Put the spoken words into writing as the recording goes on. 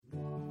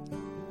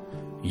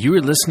You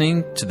are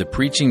listening to the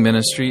preaching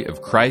ministry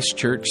of Christ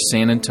Church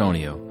San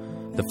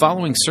Antonio. The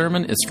following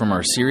sermon is from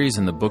our series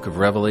in the book of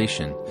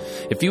Revelation.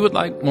 If you would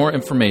like more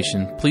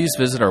information, please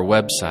visit our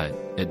website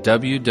at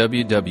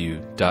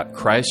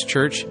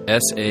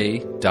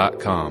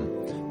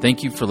www.christchurchsa.com.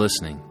 Thank you for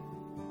listening.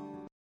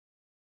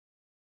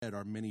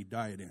 Are many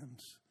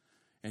diadems,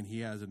 and he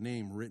has a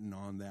name written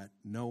on that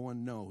no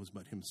one knows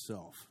but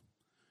himself.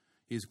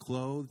 He is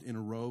clothed in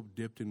a robe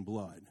dipped in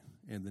blood,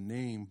 and the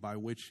name by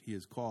which he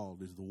is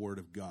called is the Word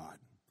of God.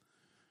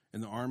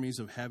 And the armies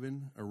of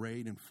heaven,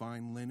 arrayed in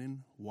fine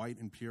linen, white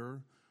and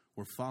pure,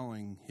 were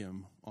following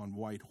him on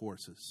white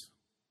horses.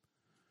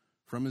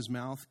 From his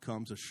mouth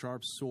comes a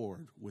sharp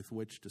sword with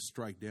which to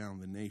strike down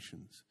the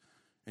nations,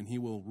 and he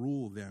will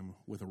rule them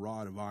with a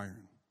rod of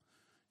iron.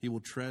 He will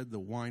tread the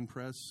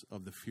winepress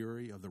of the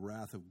fury of the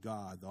wrath of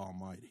God the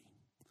Almighty.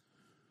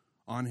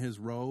 On his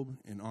robe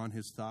and on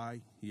his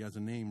thigh he has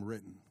a name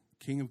written,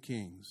 King of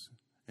Kings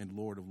and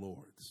Lord of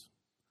Lords.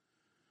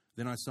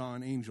 Then I saw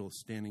an angel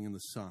standing in the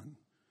sun,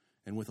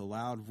 and with a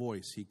loud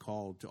voice he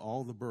called to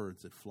all the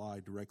birds that fly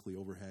directly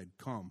overhead,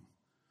 Come,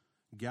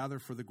 gather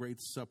for the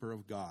great supper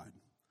of God,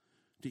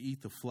 to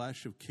eat the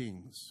flesh of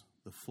kings,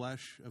 the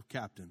flesh of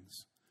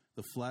captains,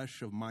 the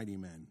flesh of mighty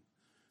men,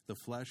 the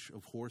flesh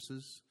of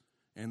horses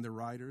and their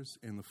riders,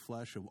 and the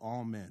flesh of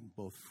all men,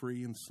 both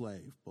free and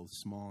slave, both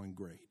small and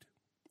great.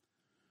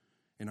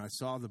 And I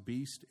saw the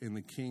beast and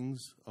the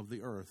kings of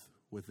the earth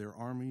with their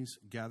armies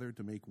gathered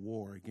to make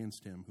war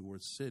against him who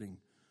was sitting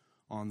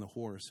on the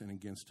horse and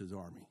against his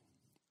army.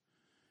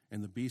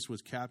 And the beast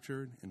was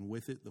captured, and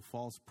with it the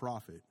false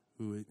prophet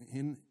who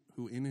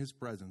in his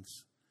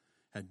presence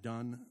had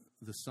done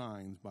the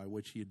signs by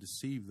which he had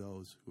deceived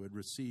those who had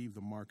received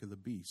the mark of the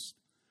beast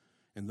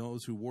and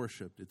those who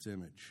worshipped its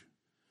image.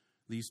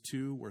 These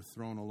two were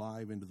thrown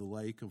alive into the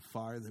lake of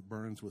fire that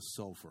burns with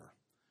sulfur,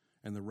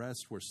 and the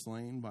rest were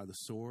slain by the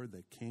sword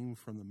that came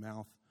from the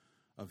mouth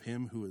of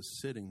him who is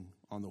sitting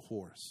on the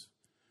horse,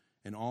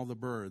 and all the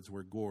birds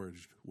were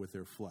gorged with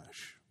their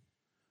flesh.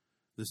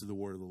 This is the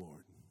word of the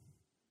Lord.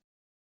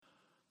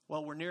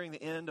 Well, we're nearing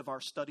the end of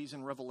our studies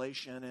in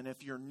Revelation, and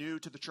if you're new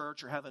to the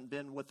church or haven't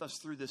been with us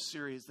through this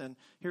series, then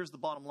here's the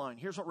bottom line.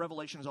 Here's what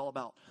Revelation is all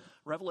about.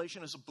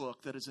 Revelation is a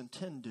book that is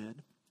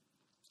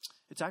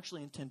it's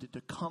actually intended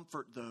to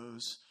comfort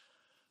those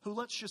who,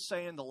 let's just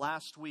say in the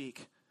last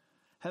week,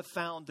 have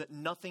found that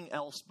nothing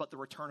else but the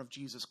return of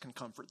Jesus can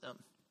comfort them.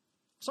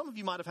 Some of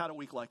you might have had a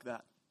week like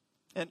that.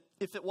 And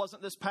if it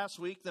wasn't this past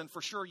week, then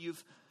for sure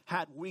you've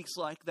had weeks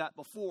like that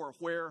before,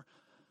 where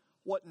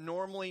what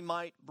normally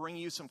might bring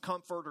you some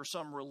comfort or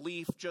some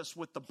relief just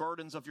with the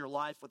burdens of your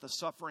life, with the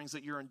sufferings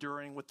that you're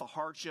enduring, with the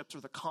hardships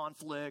or the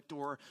conflict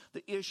or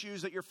the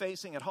issues that you're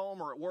facing at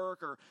home or at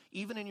work or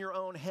even in your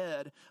own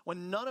head,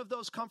 when none of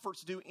those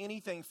comforts do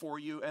anything for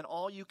you and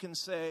all you can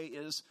say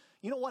is,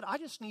 you know what, I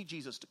just need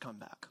Jesus to come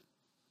back.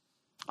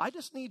 I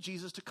just need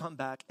Jesus to come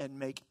back and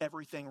make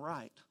everything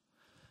right.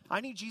 I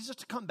need Jesus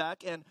to come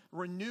back and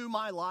renew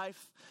my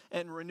life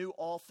and renew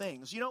all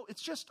things. You know,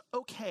 it's just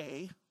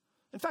okay.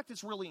 In fact,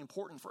 it's really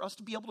important for us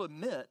to be able to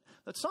admit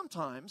that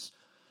sometimes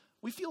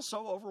we feel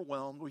so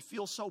overwhelmed, we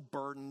feel so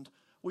burdened,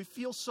 we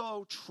feel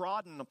so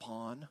trodden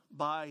upon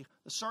by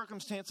the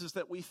circumstances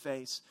that we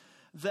face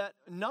that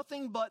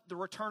nothing but the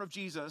return of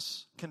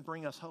Jesus can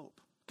bring us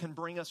hope, can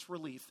bring us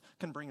relief,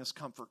 can bring us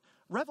comfort.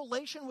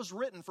 Revelation was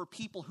written for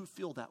people who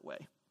feel that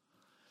way.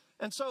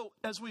 And so,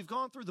 as we've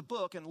gone through the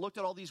book and looked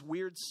at all these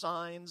weird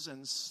signs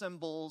and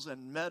symbols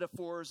and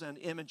metaphors and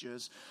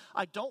images,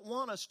 I don't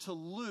want us to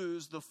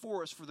lose the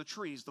forest for the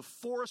trees. The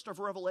forest of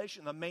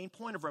Revelation, the main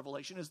point of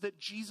Revelation, is that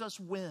Jesus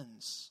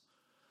wins.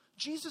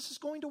 Jesus is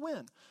going to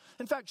win.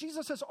 In fact,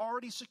 Jesus has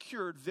already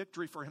secured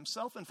victory for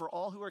himself and for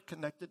all who are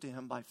connected to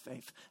him by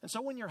faith. And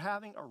so when you're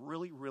having a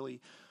really,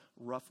 really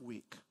rough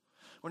week,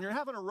 when you're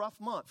having a rough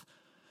month,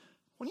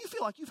 when you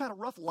feel like you've had a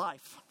rough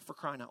life, for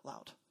crying out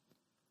loud,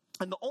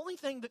 and the only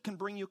thing that can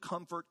bring you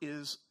comfort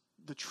is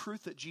the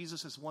truth that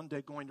Jesus is one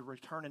day going to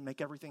return and make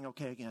everything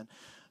okay again,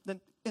 then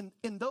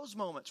in those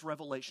moments,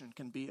 Revelation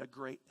can be a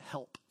great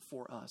help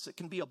for us. It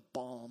can be a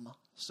balm,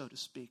 so to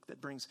speak, that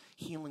brings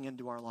healing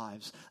into our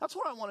lives. That's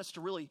what I want us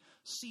to really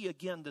see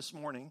again this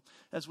morning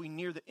as we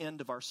near the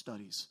end of our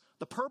studies.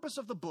 The purpose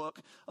of the book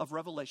of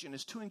Revelation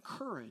is to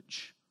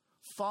encourage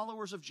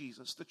followers of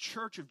Jesus, the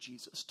church of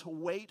Jesus, to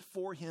wait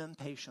for him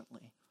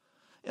patiently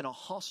in a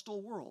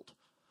hostile world.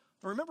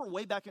 Remember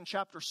way back in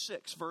chapter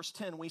 6, verse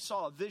 10, we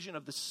saw a vision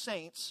of the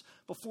saints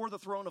before the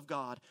throne of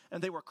God,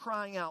 and they were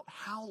crying out,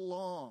 How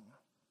long?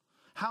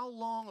 How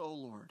long, O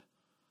Lord?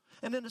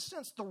 And in a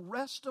sense, the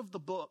rest of the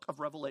book of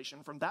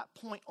Revelation from that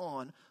point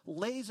on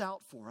lays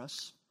out for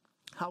us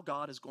how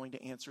God is going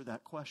to answer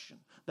that question,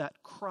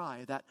 that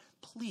cry, that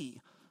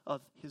plea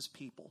of his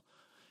people.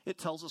 It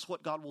tells us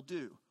what God will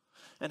do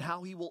and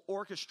how he will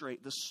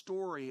orchestrate the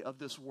story of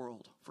this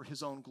world for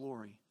his own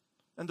glory.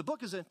 And the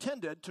book is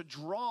intended to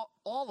draw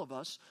all of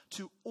us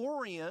to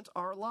orient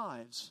our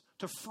lives,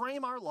 to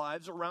frame our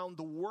lives around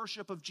the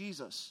worship of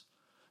Jesus.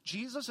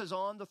 Jesus is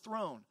on the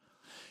throne.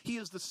 He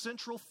is the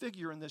central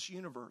figure in this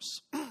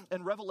universe.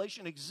 And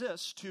Revelation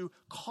exists to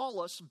call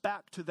us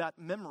back to that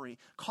memory,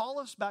 call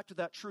us back to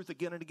that truth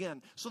again and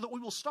again, so that we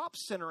will stop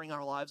centering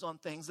our lives on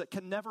things that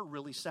can never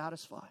really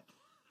satisfy,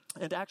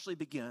 and actually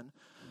begin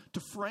to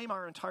frame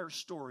our entire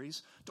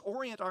stories, to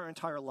orient our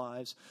entire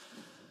lives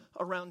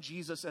around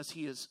Jesus as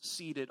he is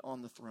seated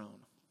on the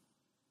throne.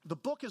 The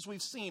book, as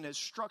we've seen, is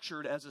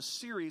structured as a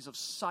series of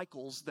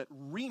cycles that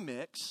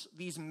remix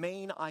these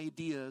main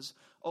ideas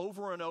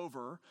over and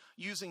over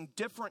using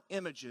different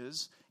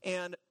images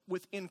and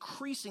with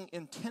increasing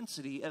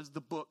intensity as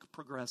the book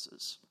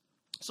progresses.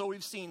 So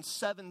we've seen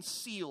 7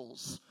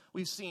 seals,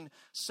 we've seen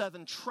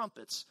 7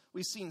 trumpets,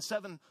 we've seen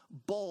 7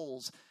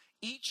 bowls,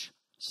 each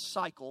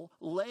cycle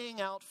laying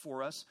out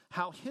for us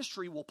how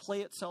history will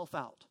play itself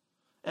out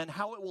and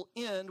how it will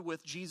end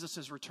with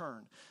Jesus'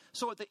 return.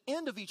 So at the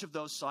end of each of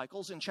those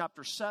cycles, in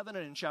chapter 7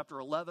 and in chapter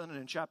 11 and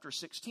in chapter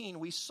 16,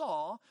 we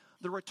saw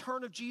the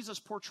return of Jesus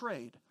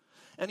portrayed.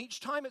 And each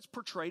time it's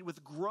portrayed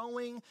with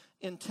growing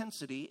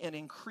intensity and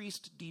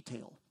increased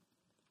detail.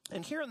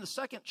 And here in the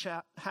second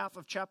half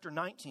of chapter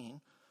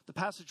 19, the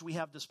passage we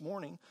have this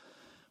morning,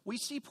 we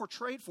see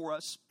portrayed for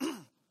us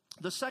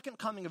the second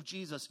coming of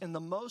Jesus in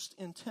the most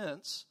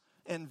intense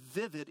and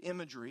vivid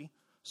imagery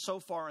so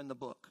far in the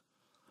book.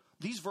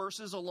 These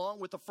verses, along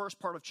with the first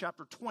part of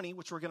chapter 20,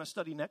 which we're going to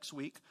study next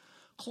week,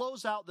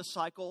 close out the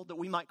cycle that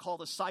we might call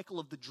the cycle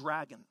of the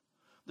dragon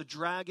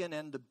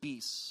and the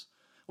beasts.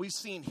 We've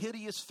seen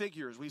hideous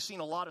figures. We've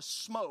seen a lot of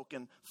smoke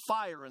and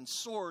fire and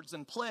swords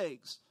and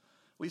plagues.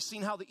 We've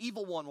seen how the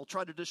evil one will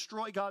try to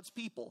destroy God's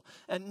people.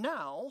 And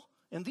now,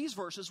 in these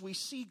verses, we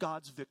see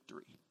God's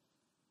victory.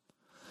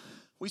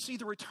 We see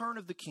the return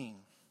of the King,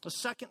 the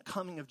second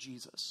coming of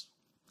Jesus.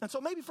 And so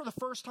maybe for the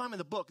first time in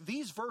the book,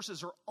 these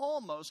verses are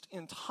almost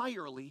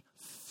entirely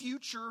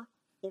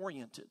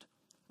future-oriented.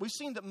 We've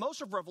seen that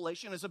most of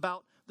Revelation is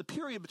about the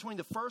period between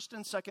the first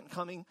and second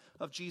coming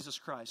of Jesus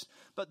Christ.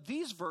 But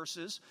these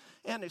verses,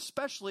 and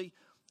especially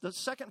the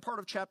second part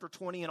of chapter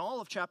 20 and all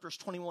of chapters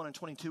 21 and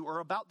 22, are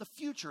about the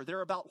future.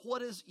 They're about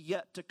what is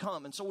yet to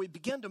come. And so we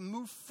begin to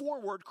move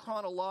forward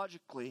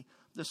chronologically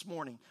this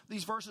morning.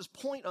 These verses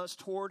point us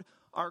toward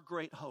our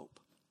great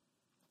hope.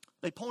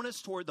 They point us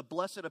toward the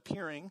blessed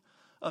appearing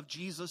of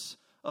Jesus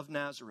of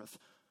Nazareth,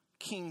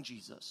 King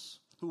Jesus,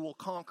 who will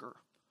conquer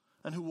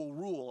and who will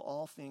rule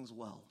all things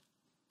well.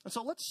 And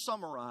so let's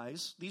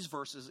summarize these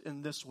verses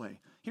in this way.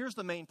 Here's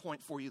the main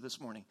point for you this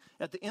morning.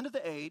 At the end of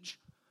the age,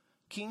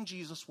 King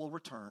Jesus will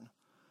return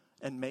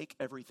and make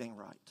everything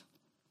right.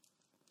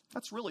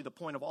 That's really the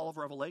point of all of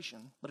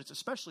Revelation, but it's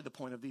especially the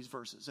point of these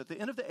verses. At the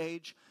end of the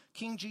age,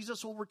 King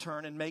Jesus will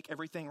return and make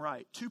everything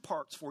right. 2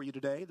 parts for you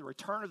today: the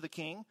return of the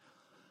King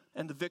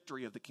and the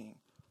victory of the King.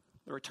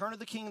 The return of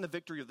the King and the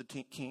victory of the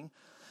King.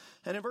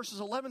 And in verses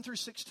 11 through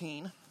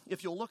 16,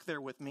 if you'll look there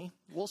with me,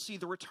 we'll see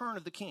the return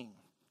of the King.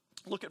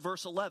 Look at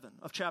verse 11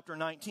 of chapter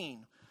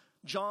 19.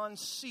 John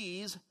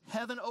sees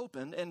heaven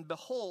opened, and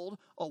behold,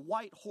 a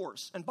white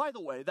horse. And by the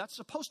way, that's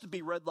supposed to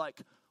be read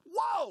like,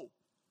 whoa,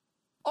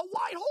 a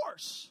white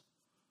horse.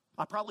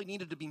 I probably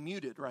needed to be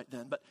muted right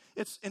then, but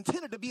it's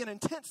intended to be an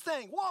intense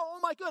thing. Whoa, oh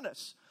my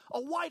goodness. A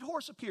white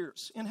horse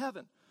appears in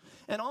heaven.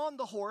 And on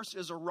the horse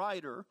is a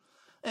rider.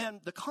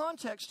 And the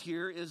context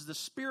here is the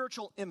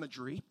spiritual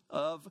imagery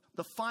of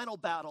the final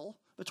battle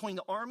between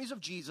the armies of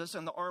Jesus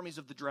and the armies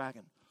of the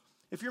dragon.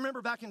 If you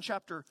remember back in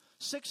chapter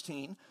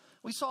 16,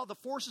 we saw the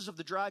forces of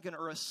the dragon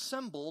are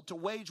assembled to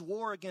wage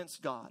war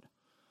against God.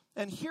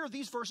 And here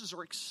these verses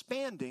are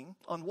expanding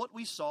on what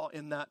we saw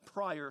in that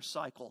prior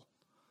cycle.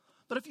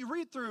 But if you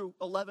read through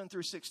 11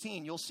 through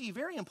 16, you'll see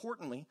very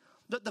importantly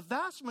that the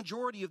vast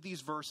majority of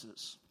these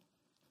verses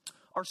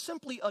are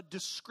simply a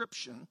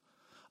description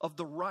of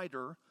the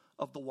rider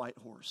of the white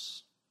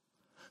horse.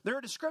 They're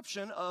a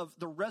description of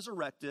the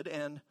resurrected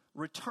and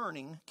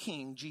returning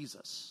King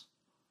Jesus.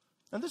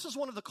 And this is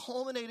one of the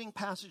culminating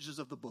passages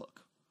of the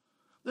book.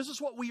 This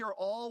is what we are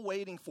all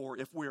waiting for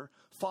if we're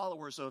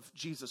followers of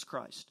Jesus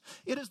Christ.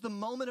 It is the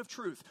moment of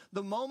truth,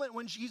 the moment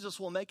when Jesus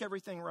will make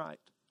everything right.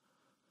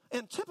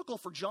 And typical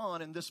for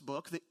John in this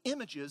book, the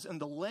images and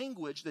the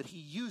language that he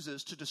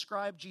uses to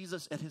describe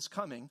Jesus at his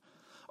coming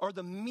are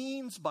the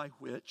means by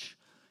which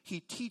he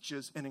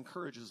teaches and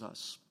encourages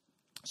us.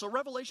 So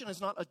Revelation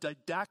is not a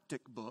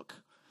didactic book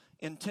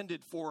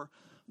intended for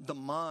the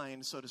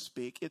mind, so to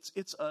speak.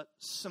 It's a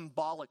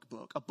symbolic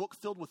book, a book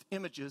filled with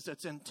images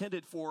that's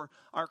intended for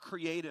our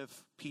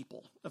creative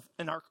people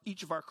and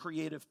each of our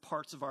creative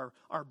parts of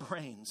our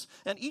brains.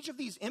 And each of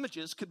these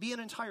images could be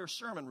an entire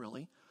sermon,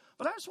 really.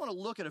 But I just want to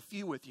look at a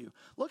few with you.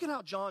 Look at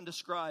how John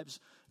describes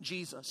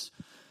Jesus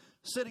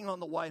sitting on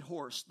the white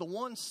horse. The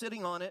one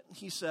sitting on it,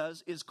 he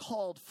says, is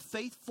called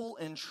faithful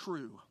and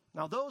true.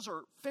 Now, those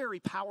are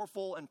very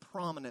powerful and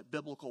prominent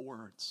biblical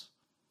words.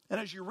 And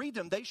as you read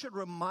them, they should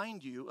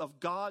remind you of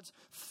God's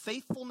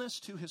faithfulness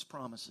to his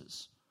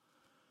promises.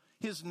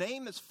 His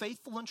name is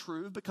faithful and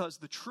true because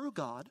the true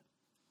God,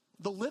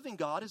 the living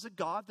God, is a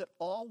God that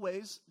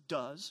always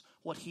does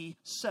what he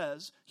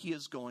says he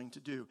is going to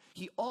do.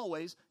 He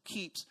always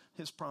keeps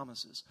his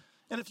promises.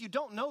 And if you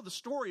don't know the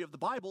story of the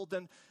Bible,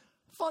 then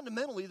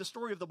Fundamentally, the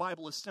story of the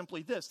Bible is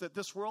simply this, that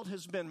this world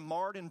has been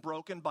marred and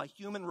broken by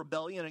human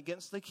rebellion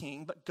against the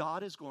King, but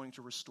God is going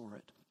to restore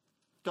it.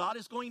 God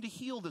is going to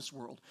heal this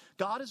world.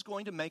 God is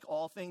going to make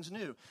all things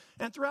new.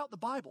 And throughout the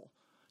Bible,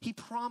 he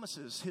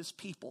promises his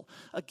people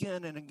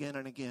again and again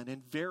and again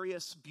in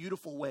various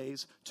beautiful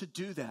ways to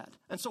do that.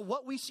 And so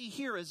what we see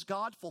here is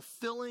God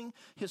fulfilling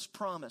his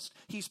promise.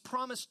 He's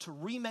promised to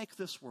remake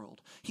this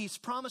world. He's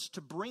promised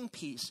to bring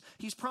peace.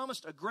 He's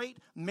promised a great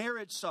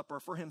marriage supper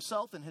for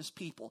himself and his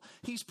people.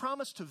 He's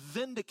promised to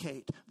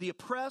vindicate the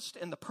oppressed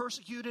and the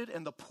persecuted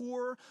and the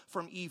poor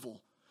from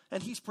evil.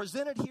 And he's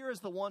presented here as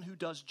the one who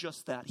does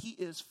just that. He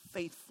is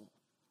faithful.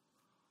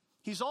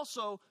 He's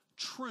also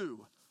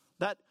true.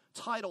 That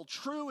title,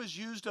 true, is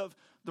used of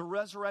the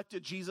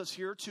resurrected Jesus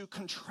here to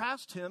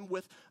contrast him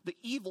with the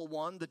evil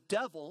one, the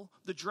devil,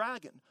 the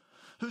dragon,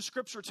 who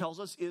Scripture tells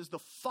us is the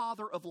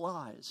father of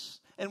lies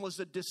and was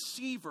a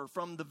deceiver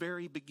from the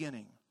very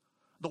beginning.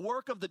 The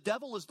work of the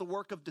devil is the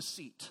work of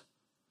deceit.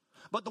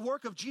 But the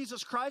work of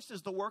Jesus Christ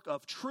is the work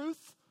of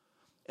truth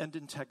and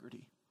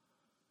integrity.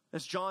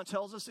 As John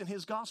tells us in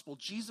his gospel,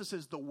 Jesus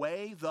is the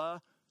way,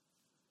 the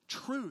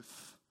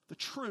truth,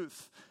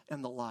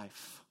 and the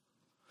life.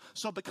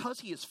 So because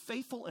he is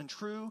faithful and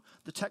true,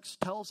 the text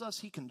tells us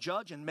he can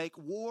judge and make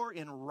war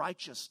in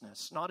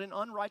righteousness. Not in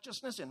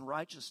unrighteousness, in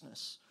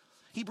righteousness.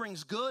 He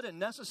brings good and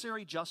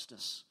necessary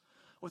justice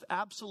with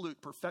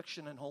absolute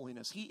perfection and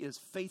holiness. He is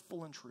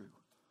faithful and true.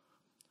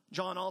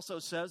 John also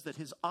says that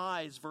his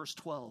eyes, verse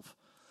 12,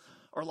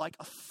 are like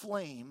a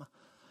flame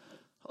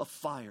of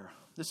fire.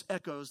 This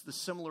echoes the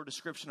similar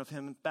description of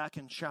him back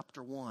in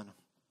chapter 1.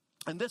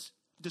 And this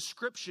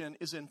description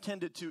is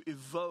intended to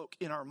evoke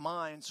in our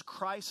minds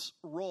Christ's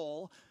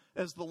role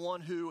as the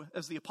one who,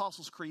 as the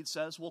Apostles' Creed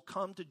says, will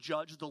come to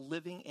judge the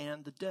living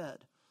and the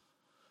dead.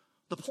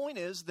 The point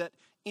is that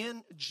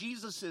in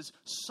Jesus'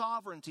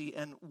 sovereignty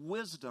and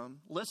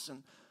wisdom,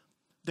 listen,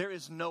 there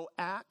is no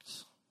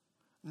act,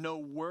 no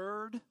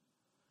word,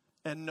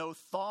 and no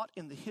thought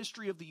in the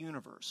history of the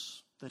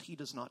universe that he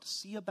does not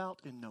see about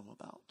and know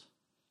about.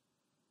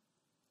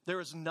 There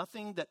is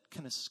nothing that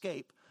can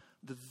escape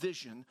the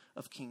vision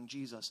of King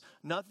Jesus.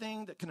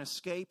 Nothing that can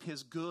escape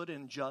his good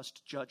and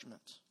just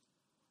judgment.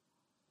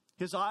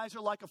 His eyes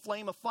are like a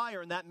flame of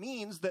fire, and that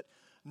means that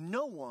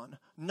none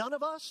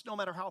of us, no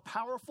matter how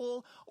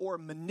powerful or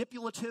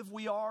manipulative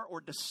we are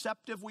or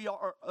deceptive we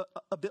are,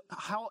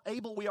 how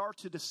able we are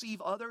to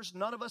deceive others,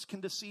 none of us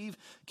can deceive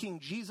King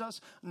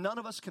Jesus. None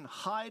of us can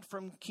hide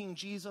from King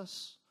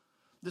Jesus.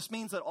 This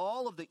means that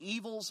all of the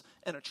evils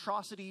and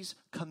atrocities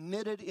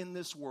committed in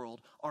this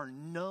world are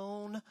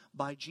known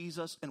by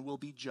Jesus and will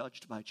be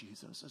judged by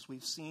Jesus, as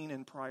we've seen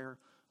in prior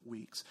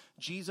weeks.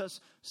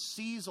 Jesus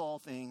sees all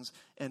things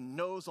and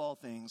knows all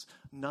things.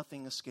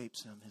 Nothing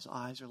escapes him. His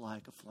eyes are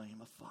like a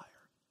flame of fire.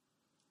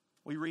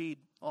 We read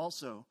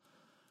also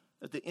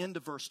at the end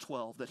of verse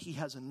 12 that he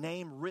has a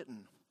name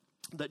written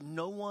that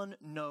no one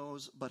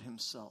knows but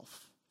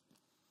himself.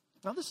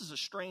 Now, this is a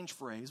strange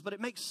phrase, but it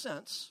makes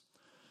sense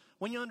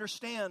when you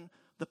understand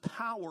the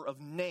power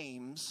of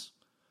names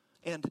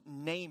and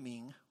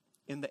naming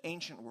in the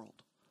ancient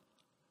world.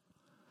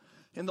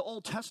 In the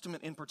Old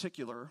Testament in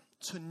particular,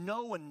 to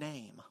know a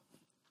name,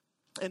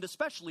 and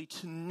especially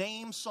to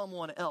name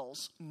someone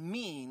else,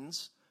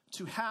 means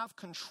to have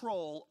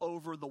control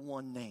over the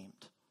one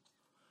named.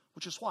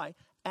 Which is why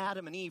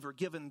Adam and Eve are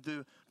given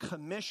the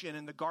commission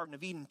in the Garden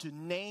of Eden to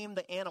name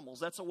the animals.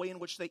 That's a way in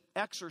which they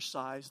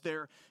exercise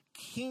their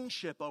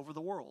kingship over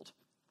the world.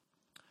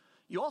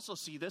 You also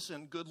see this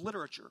in good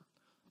literature.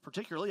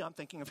 Particularly, I'm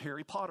thinking of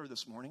Harry Potter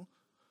this morning.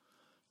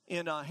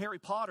 In Harry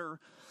Potter,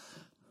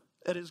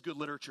 it is good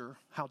literature.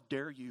 How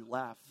dare you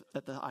laugh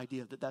at the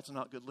idea that that's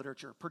not good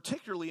literature.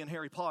 Particularly in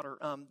Harry Potter,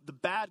 the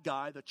bad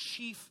guy, the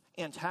chief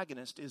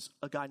antagonist, is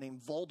a guy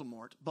named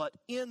Voldemort. But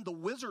in the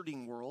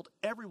wizarding world,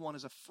 everyone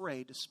is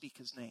afraid to speak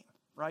his name,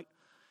 right?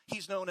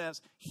 He's known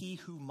as he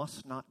who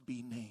must not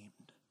be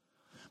named.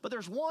 But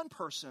there's one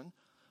person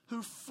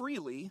who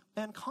freely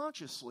and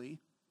consciously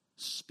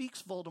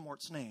speaks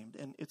Voldemort's name,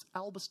 and it's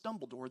Albus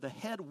Dumbledore, the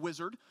head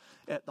wizard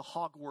at the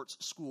Hogwarts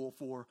School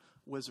for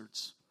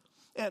Wizards.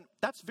 And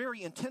that's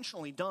very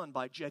intentionally done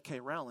by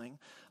J.K. Rowling.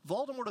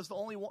 Dumbledore is the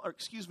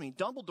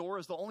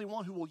only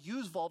one who will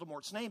use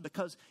Voldemort's name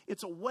because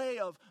it's a way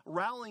of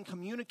Rowling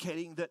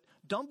communicating that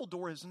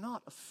Dumbledore is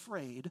not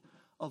afraid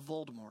of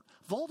Voldemort.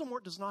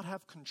 Voldemort does not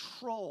have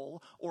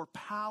control or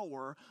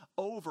power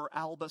over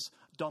Albus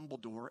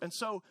Dumbledore. And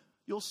so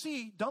you'll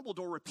see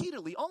Dumbledore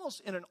repeatedly,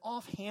 almost in an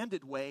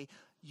offhanded way,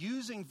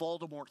 using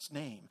Voldemort's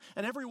name.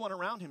 And everyone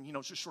around him,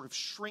 just sort of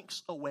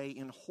shrinks away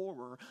in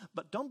horror.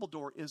 But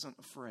Dumbledore isn't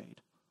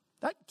afraid.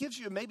 That gives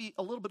you maybe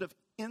a little bit of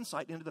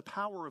insight into the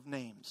power of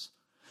names.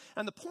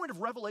 And the point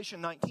of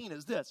Revelation 19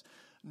 is this.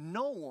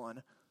 No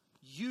one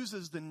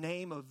uses the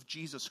name of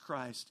Jesus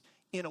Christ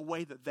in a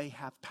way that they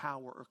have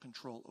power or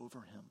control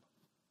over him.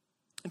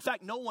 In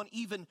fact, no one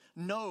even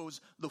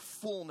knows the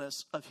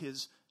fullness of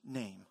his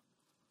name.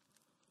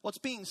 What's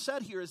being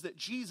said here is that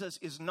Jesus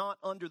is not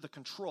under the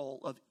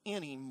control of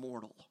any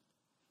mortal.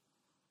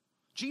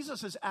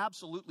 Jesus is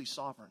absolutely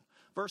sovereign.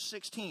 Verse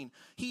 16,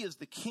 he is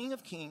the King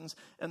of kings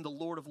and the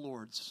Lord of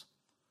lords.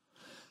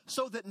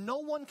 So that no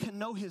one can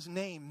know his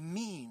name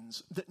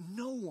means that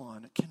no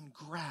one can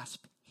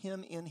grasp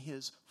him in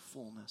his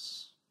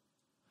fullness.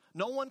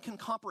 No one can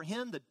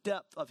comprehend the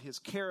depth of his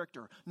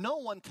character. No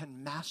one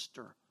can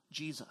master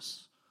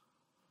Jesus.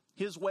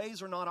 His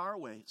ways are not our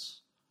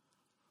ways.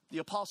 The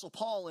Apostle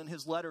Paul, in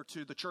his letter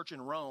to the church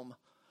in Rome,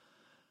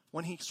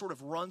 when he sort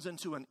of runs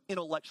into an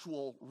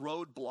intellectual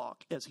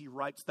roadblock as he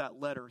writes that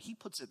letter, he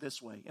puts it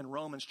this way in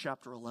Romans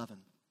chapter 11.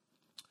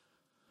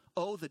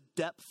 Oh, the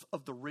depth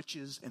of the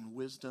riches and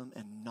wisdom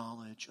and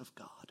knowledge of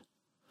God.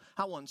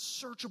 How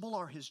unsearchable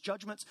are his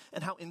judgments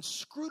and how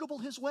inscrutable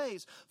his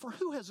ways. For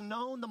who has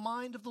known the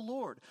mind of the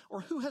Lord?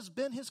 Or who has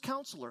been his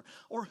counselor?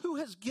 Or who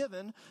has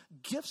given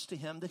gifts to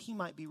him that he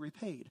might be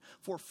repaid?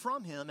 For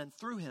from him and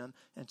through him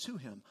and to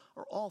him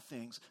are all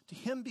things. To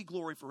him be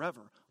glory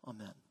forever.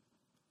 Amen.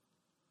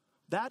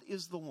 That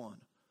is the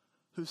one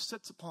who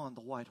sits upon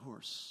the white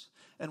horse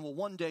and will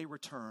one day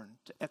return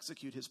to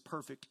execute his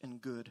perfect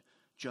and good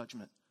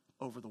judgment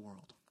over the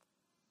world.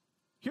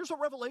 Here's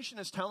what Revelation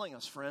is telling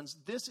us, friends.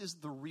 This is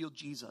the real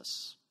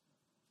Jesus.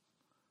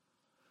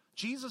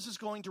 Jesus is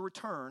going to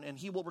return, and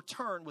he will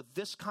return with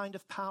this kind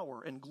of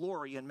power and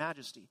glory and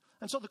majesty.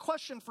 And so the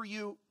question for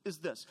you is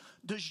this.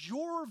 Does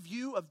your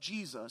view of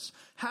Jesus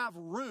have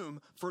room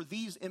for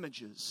these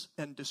images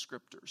and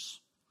descriptors?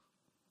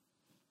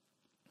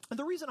 And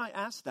the reason I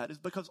ask that is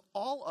because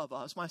all of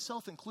us,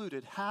 myself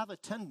included, have a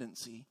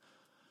tendency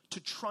to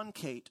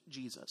truncate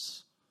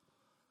Jesus.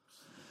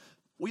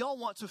 We all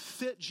want to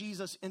fit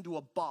Jesus into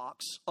a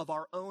box of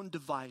our own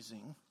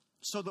devising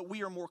so that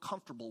we are more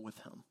comfortable with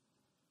him.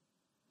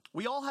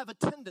 We all have a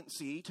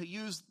tendency to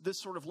use this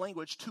sort of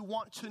language to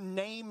want to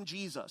name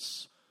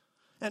Jesus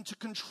and to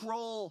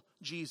control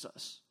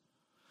Jesus.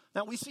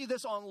 Now, we see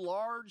this on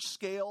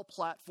large-scale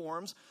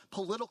platforms.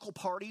 Political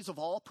parties of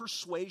all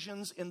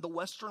persuasions in the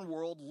Western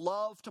world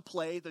love to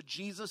play the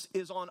Jesus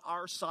is on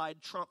our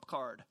side trump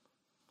card.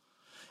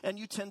 And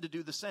you tend to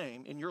do the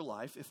same in your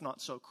life, if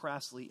not so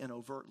crassly and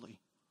overtly.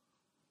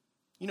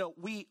 You know,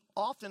 we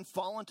often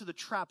fall into the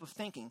trap of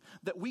thinking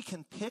that we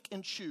can pick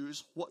and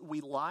choose what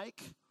we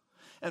like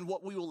and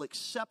what we will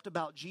accept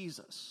about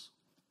Jesus.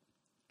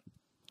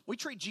 We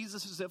treat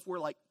Jesus as if we're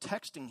like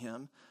texting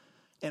him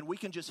and we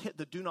can just hit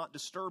the do not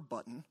disturb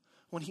button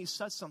when he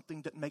says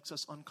something that makes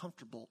us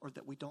uncomfortable or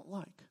that we don't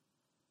like.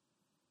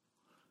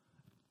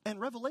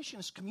 And Revelation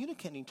is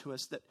communicating to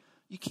us that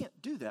you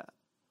can't do that.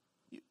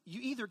 You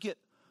either get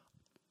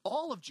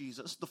all of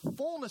Jesus, the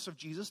fullness of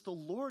Jesus, the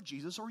Lord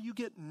Jesus, or you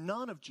get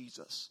none of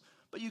Jesus.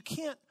 But you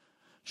can't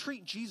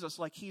treat Jesus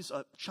like he's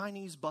a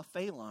Chinese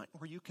buffet line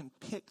where you can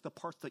pick the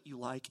parts that you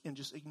like and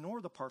just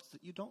ignore the parts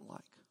that you don't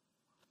like.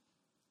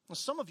 Now,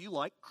 some of you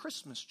like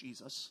Christmas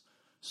Jesus,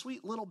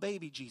 sweet little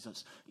baby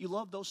Jesus. You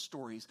love those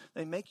stories.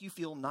 They make you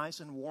feel nice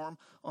and warm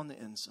on the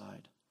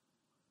inside.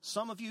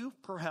 Some of you,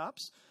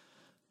 perhaps,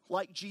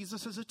 like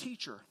Jesus as a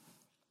teacher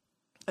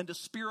and a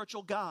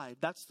spiritual guide.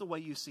 That's the way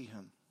you see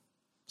him.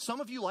 Some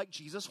of you like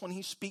Jesus when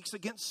he speaks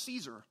against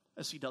Caesar,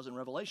 as he does in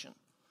Revelation.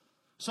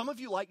 Some of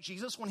you like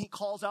Jesus when he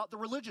calls out the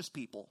religious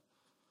people.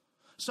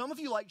 Some of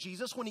you like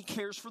Jesus when he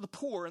cares for the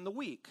poor and the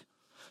weak.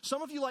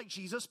 Some of you like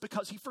Jesus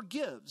because he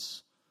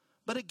forgives.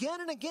 But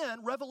again and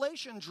again,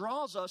 Revelation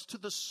draws us to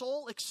the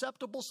sole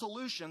acceptable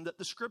solution that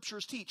the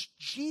scriptures teach.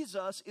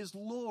 Jesus is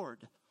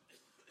Lord.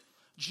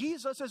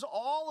 Jesus is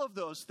all of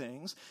those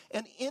things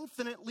and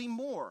infinitely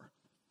more.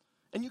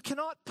 And you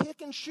cannot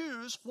pick and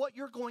choose what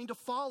you're going to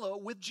follow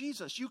with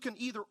Jesus. You can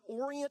either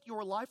orient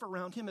your life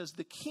around him as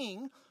the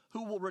king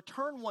who will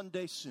return one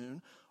day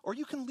soon, or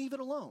you can leave it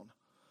alone.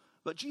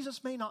 But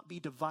Jesus may not be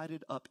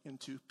divided up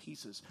into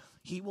pieces.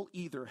 He will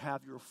either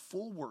have your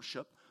full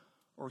worship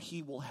or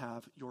he will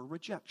have your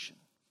rejection.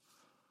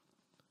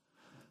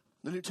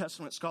 The New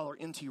Testament scholar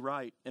N.T.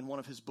 Wright, in one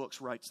of his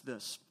books, writes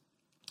this: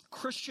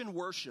 Christian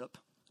worship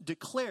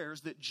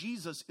declares that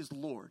Jesus is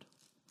Lord,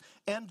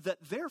 and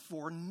that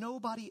therefore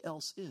nobody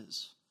else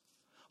is.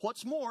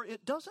 What's more,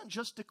 it doesn't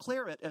just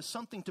declare it as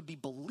something to be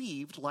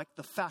believed, like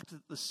the fact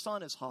that the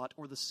sun is hot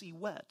or the sea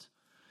wet.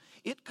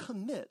 It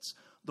commits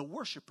the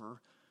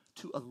worshiper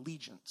to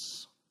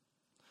allegiance,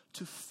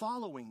 to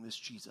following this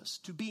Jesus,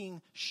 to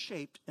being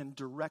shaped and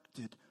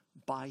directed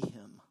by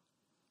him.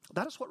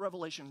 That is what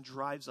Revelation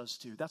drives us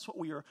to. That's what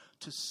we are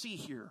to see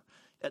here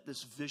at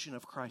this vision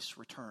of Christ's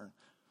return.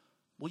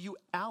 Will you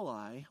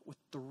ally with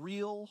the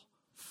real,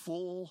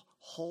 full,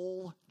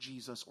 whole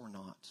Jesus or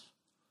not?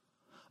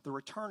 The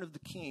return of the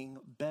King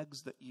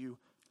begs that you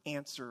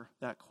answer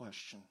that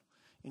question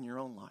in your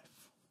own life.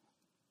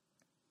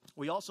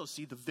 We also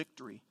see the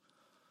victory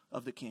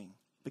of the King,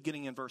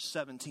 beginning in verse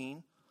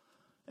 17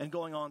 and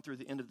going on through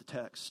the end of the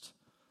text.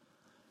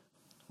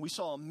 We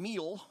saw a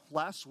meal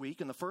last week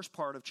in the first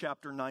part of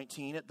chapter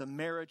 19 at the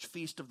marriage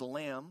feast of the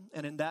Lamb.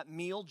 And in that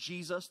meal,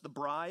 Jesus, the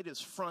bride, is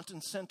front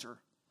and center.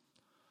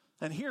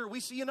 And here we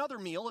see another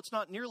meal. It's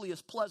not nearly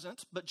as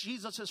pleasant, but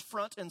Jesus is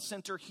front and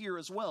center here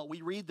as well.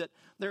 We read that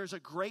there's a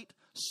great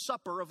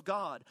supper of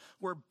God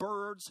where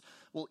birds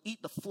will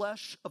eat the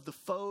flesh of the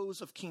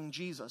foes of King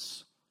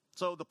Jesus.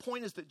 So the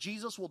point is that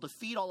Jesus will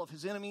defeat all of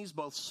his enemies,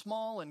 both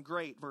small and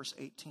great, verse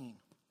 18.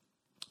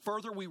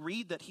 Further, we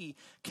read that he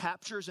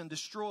captures and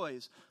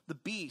destroys the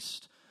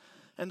beast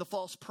and the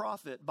false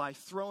prophet by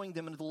throwing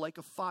them into the lake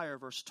of fire,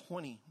 verse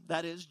 20.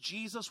 That is,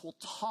 Jesus will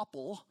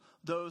topple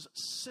those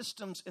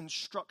systems and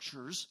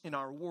structures in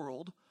our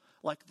world,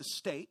 like the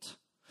state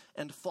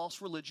and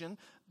false religion,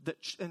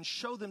 and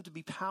show them to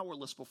be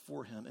powerless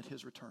before him at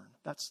his return.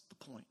 That's the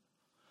point.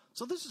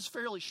 So this is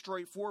fairly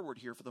straightforward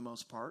here for the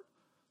most part,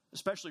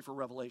 especially for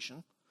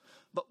Revelation.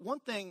 But one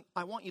thing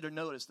I want you to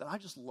notice that I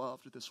just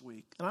loved this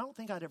week, and I don't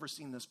think I'd ever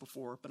seen this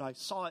before, but I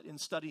saw it in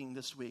studying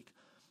this week.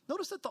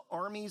 Notice that the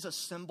armies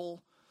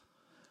assemble,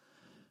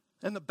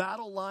 and the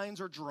battle lines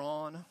are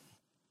drawn,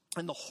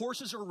 and the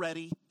horses are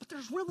ready, but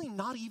there's really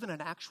not even an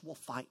actual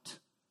fight.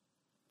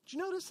 Did you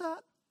notice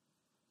that?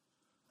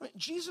 I mean,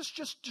 Jesus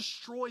just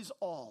destroys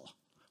all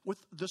with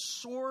the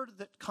sword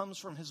that comes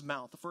from his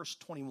mouth, verse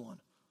 21.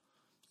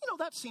 You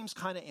know, that seems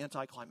kind of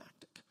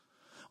anticlimactic.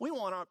 We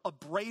want a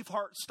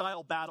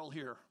Braveheart-style battle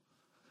here,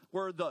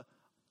 where the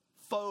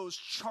foes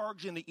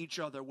charge into each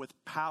other with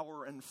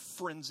power and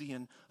frenzy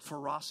and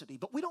ferocity.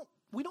 But we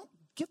don't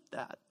get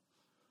that.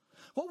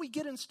 What we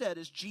get instead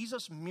is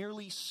Jesus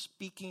merely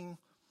speaking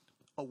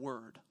a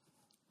word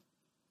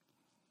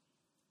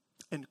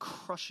and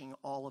crushing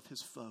all of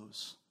his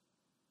foes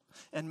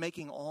and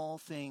making all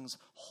things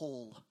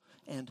whole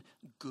and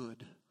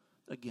good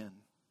again.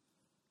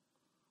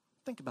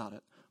 Think about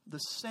it. The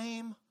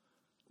same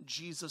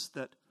Jesus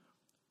that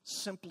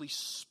simply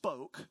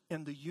spoke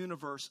and the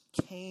universe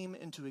came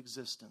into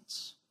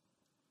existence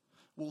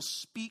will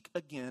speak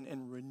again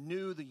and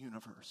renew the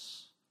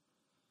universe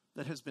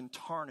that has been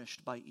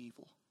tarnished by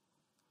evil.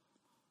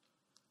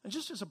 And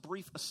just as a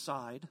brief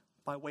aside,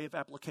 by way of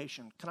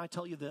application, can I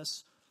tell you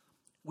this?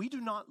 We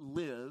do not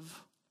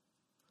live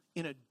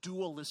in a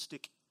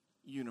dualistic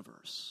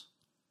universe.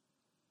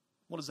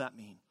 What does that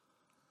mean?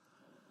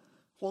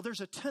 Well,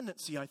 there's a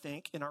tendency, I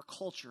think, in our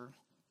culture,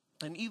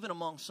 and even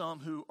among some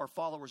who are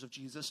followers of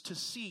Jesus, to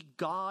see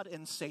God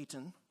and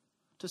Satan,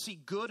 to see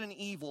good and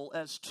evil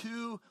as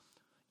two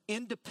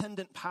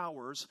independent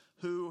powers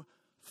who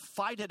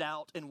fight it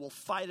out and will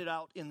fight it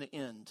out in the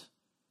end.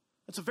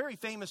 It's a very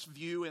famous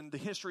view in the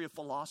history of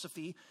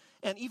philosophy,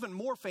 and even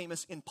more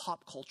famous in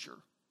pop culture.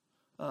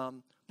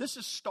 This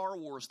is Star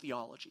Wars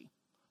theology.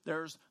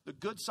 There's the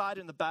good side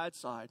and the bad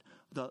side,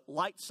 the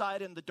light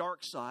side and the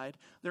dark side.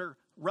 They're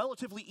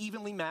relatively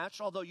evenly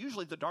matched, although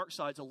usually the dark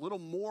side's a little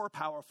more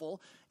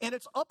powerful, and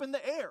it's up in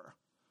the air.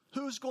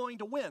 Who's going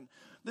to win?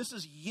 This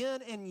is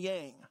yin and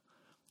yang.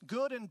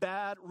 Good and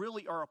bad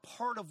really are a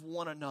part of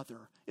one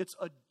another. It's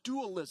a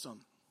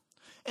dualism.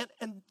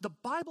 And the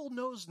Bible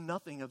knows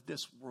nothing of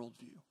this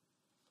worldview.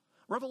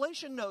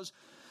 Revelation knows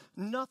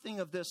nothing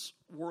of this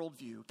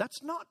worldview.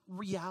 That's not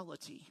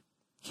reality.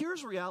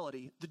 Here's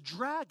reality. The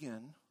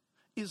dragon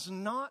is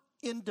not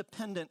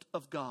independent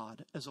of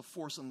God as a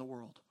force in the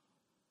world.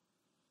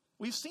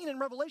 We've seen in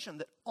Revelation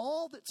that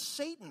all that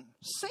Satan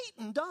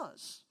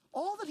does,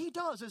 all that he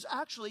does is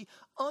actually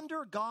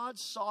under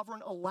God's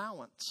sovereign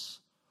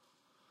allowance.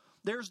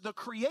 There's the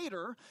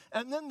creator,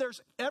 and then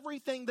there's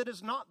everything that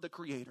is not the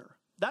creator.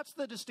 That's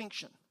the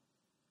distinction.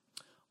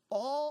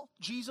 All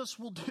Jesus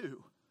will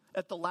do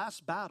at the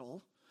last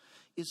battle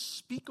is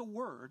speak a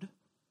word,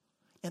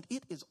 and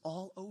it is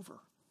all over.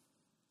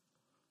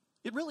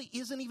 It really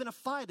isn't even a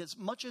fight as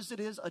much as it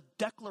is a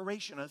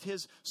declaration of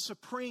his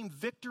supreme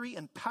victory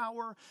and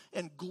power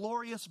and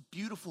glorious,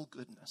 beautiful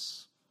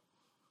goodness.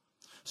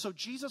 So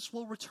Jesus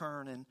will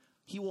return and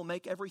he will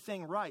make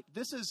everything right.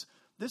 This is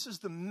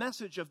the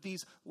message of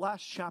these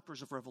last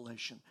chapters of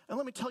Revelation. And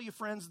let me tell you,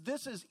 friends,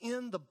 this is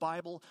in the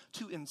Bible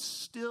to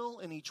instill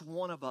in each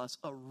one of us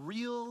a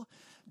real,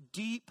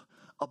 deep,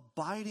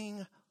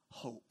 abiding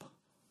hope.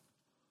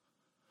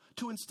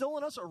 To instill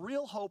in us a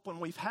real hope when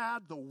we've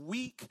had the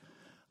week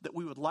that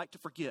we would like to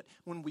forget,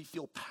 when we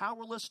feel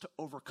powerless to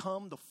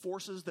overcome the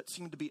forces that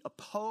seem to be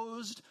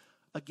opposed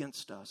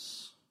against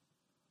us.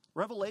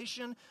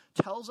 Revelation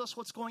tells us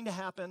what's going to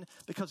happen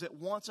because it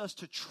wants us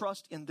to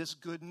trust in this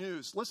good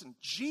news. Listen,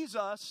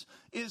 Jesus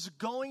is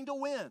going to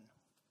win.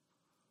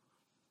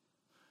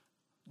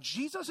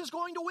 Jesus is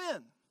going to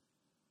win.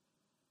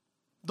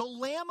 The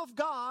Lamb of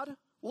God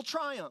will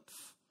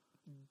triumph.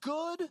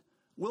 Good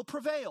will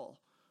prevail.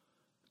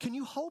 Can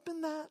you hope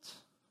in that?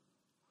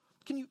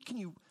 Can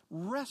you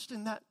rest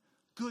in that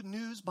good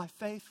news by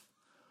faith?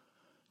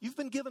 You've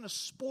been given a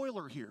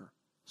spoiler here.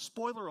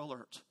 Spoiler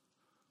alert.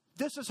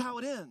 This is how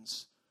it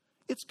ends.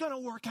 It's going to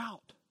work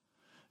out.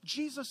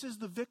 Jesus is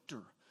the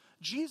victor.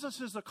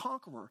 Jesus is the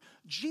conqueror.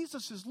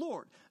 Jesus is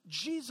Lord.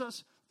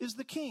 Jesus is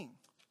the King.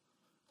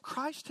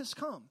 Christ has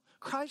come.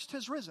 Christ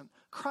has risen.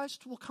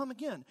 Christ will come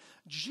again.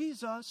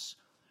 Jesus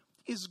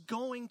is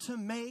going to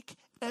make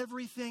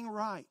everything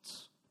right.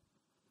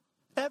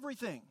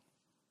 Everything.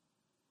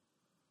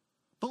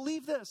 The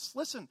Believe this.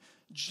 Listen,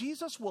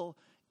 Jesus will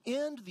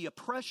end the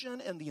oppression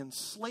and the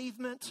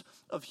enslavement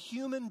of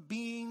human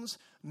beings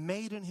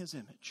made in his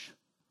image.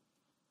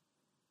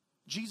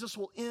 Jesus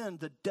will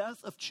end the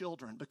death of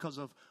children because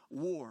of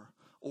war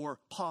or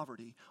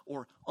poverty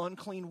or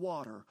unclean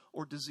water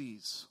or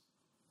disease.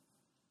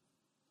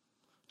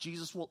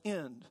 Jesus will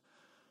end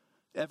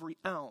every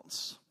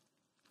ounce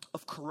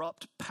of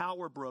corrupt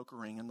power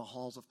brokering in the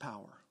halls of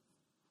power.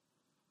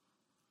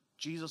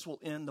 Jesus will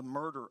end the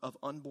murder of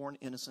unborn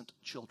innocent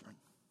children.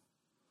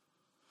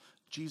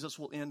 Jesus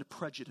will end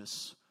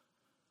prejudice,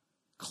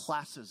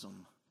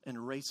 classism, and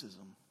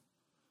racism.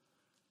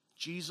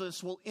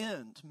 Jesus will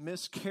end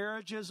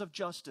miscarriages of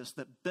justice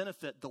that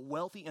benefit the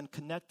wealthy and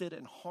connected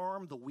and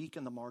harm the weak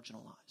and the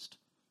marginalized.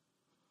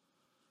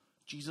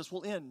 Jesus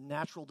will end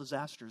natural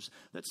disasters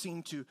that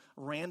seem to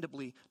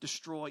randomly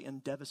destroy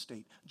and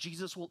devastate.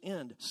 Jesus will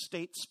end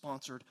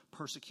state-sponsored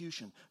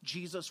persecution.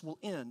 Jesus will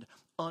end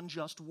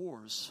unjust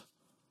wars.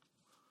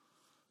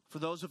 For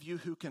those of you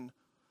who can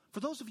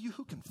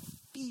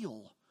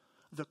feel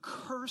the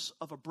curse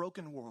of a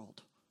broken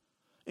world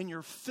in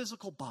your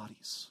physical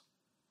bodies,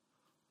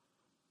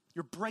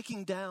 you're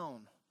breaking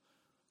down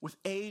with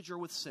age or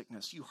with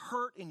sickness. You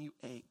hurt and you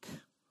ache.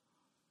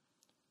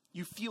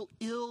 You feel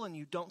ill and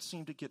you don't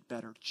seem to get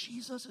better.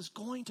 Jesus is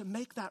going to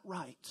make that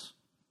right.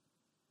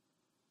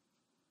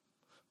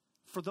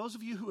 For those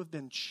of you who have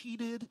been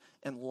cheated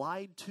and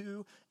lied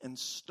to and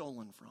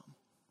stolen from,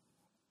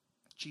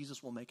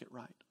 Jesus will make it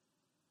right.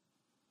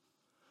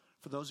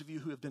 For those of you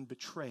who have been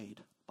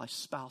betrayed by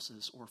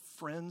spouses or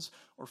friends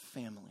or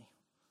family,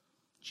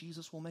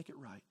 Jesus will make it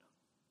right.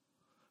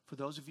 For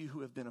those of you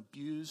who have been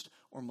abused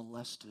or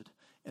molested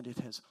and it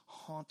has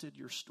haunted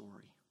your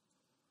story,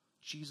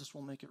 Jesus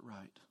will make it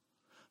right.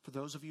 For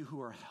those of you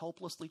who are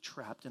helplessly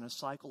trapped in a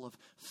cycle of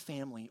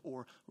family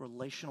or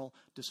relational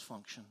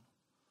dysfunction,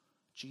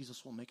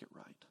 Jesus will make it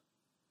right.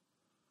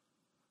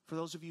 For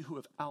those of you who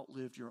have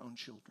outlived your own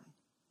children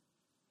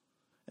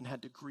and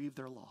had to grieve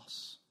their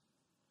loss,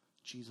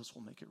 Jesus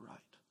will make it right.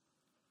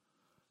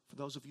 For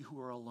those of you who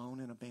are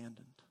alone and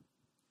abandoned,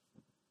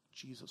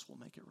 Jesus will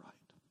make it right.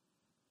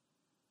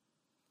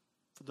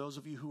 For those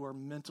of you who are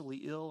mentally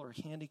ill or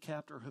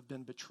handicapped or have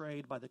been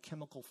betrayed by the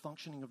chemical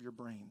functioning of your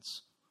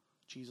brains,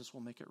 Jesus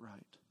will make it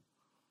right.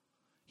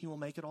 He will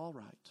make it all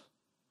right.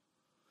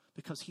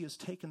 Because he has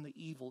taken the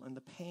evil and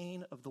the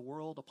pain of the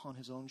world upon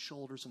his own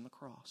shoulders in the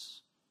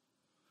cross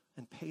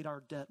and paid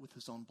our debt with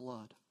his own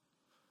blood.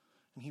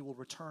 And he will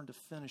return to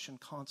finish and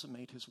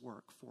consummate his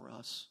work for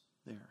us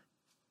there.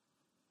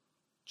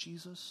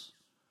 Jesus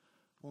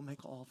will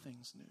make all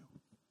things new.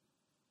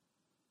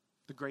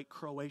 The great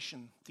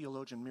Croatian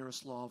theologian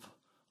Miroslav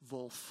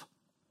Volf,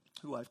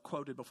 who I've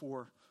quoted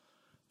before,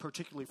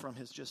 particularly from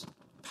his just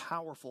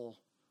powerful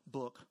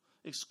book,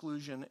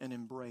 Exclusion and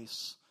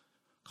Embrace,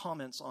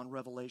 comments on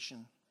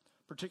Revelation,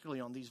 particularly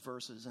on these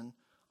verses. And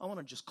I want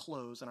to just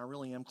close, and I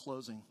really am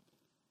closing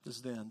this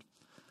then.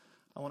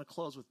 I want to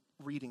close with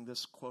reading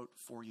this quote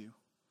for you.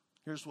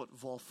 Here's what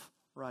Volf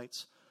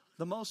writes.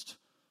 The most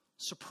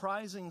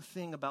surprising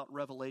thing about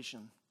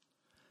Revelation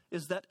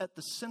is that at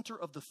the center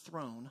of the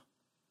throne,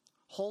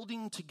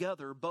 holding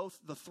together both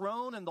the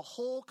throne and the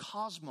whole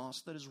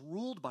cosmos that is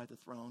ruled by the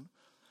throne,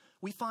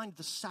 we find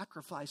the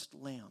sacrificed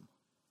lamb.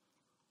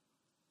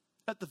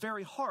 At the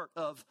very heart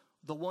of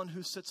the one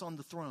who sits on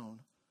the throne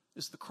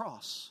is the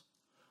cross.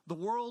 The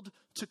world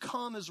to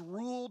come is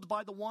ruled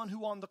by the one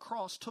who on the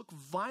cross took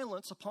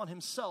violence upon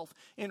himself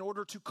in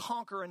order to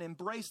conquer and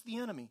embrace the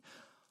enemy.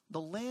 The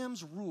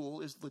lamb's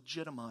rule is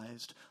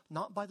legitimized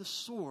not by the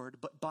sword,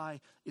 but by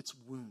its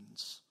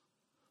wounds.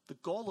 The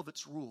goal of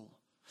its rule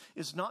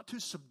is not to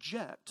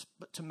subject,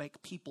 but to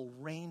make people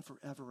reign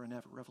forever and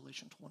ever.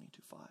 Revelation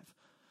 22:5.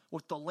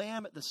 With the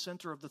Lamb at the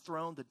center of the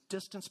throne, the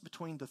distance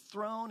between the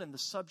throne and the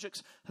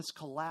subjects has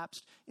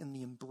collapsed in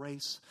the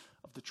embrace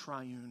of the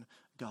triune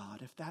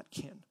God. If that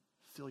can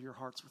fill your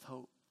hearts with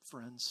hope,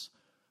 friends,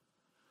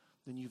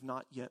 then you've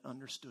not yet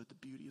understood the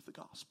beauty of the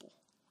gospel.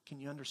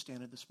 Can you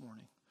understand it this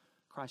morning?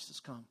 Christ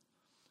has come.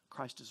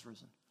 Christ is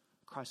risen.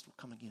 Christ will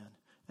come again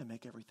and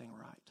make everything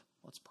right.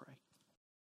 Let's pray.